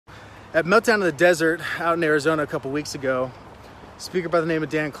At Meltdown in the Desert out in Arizona a couple weeks ago, a speaker by the name of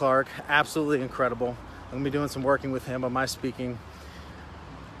Dan Clark, absolutely incredible. I'm gonna be doing some working with him on my speaking.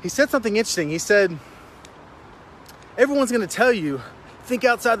 He said something interesting. He said, everyone's gonna tell you, think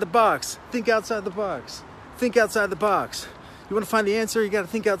outside the box, think outside the box, think outside the box. You wanna find the answer, you gotta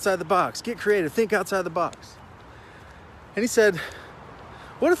think outside the box. Get creative, think outside the box. And he said,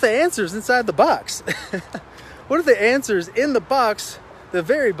 what if the answer's inside the box? What if the answer's in the box, the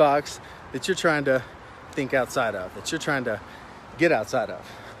very box that you're trying to think outside of, that you're trying to get outside of?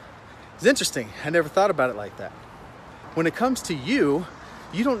 It's interesting. I never thought about it like that. When it comes to you,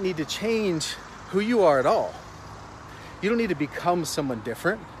 you don't need to change who you are at all. You don't need to become someone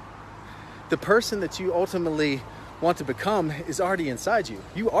different. The person that you ultimately want to become is already inside you.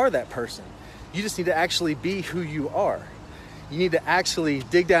 You are that person. You just need to actually be who you are. You need to actually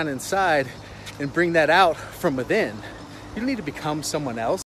dig down inside and bring that out from within. You don't need to become someone else.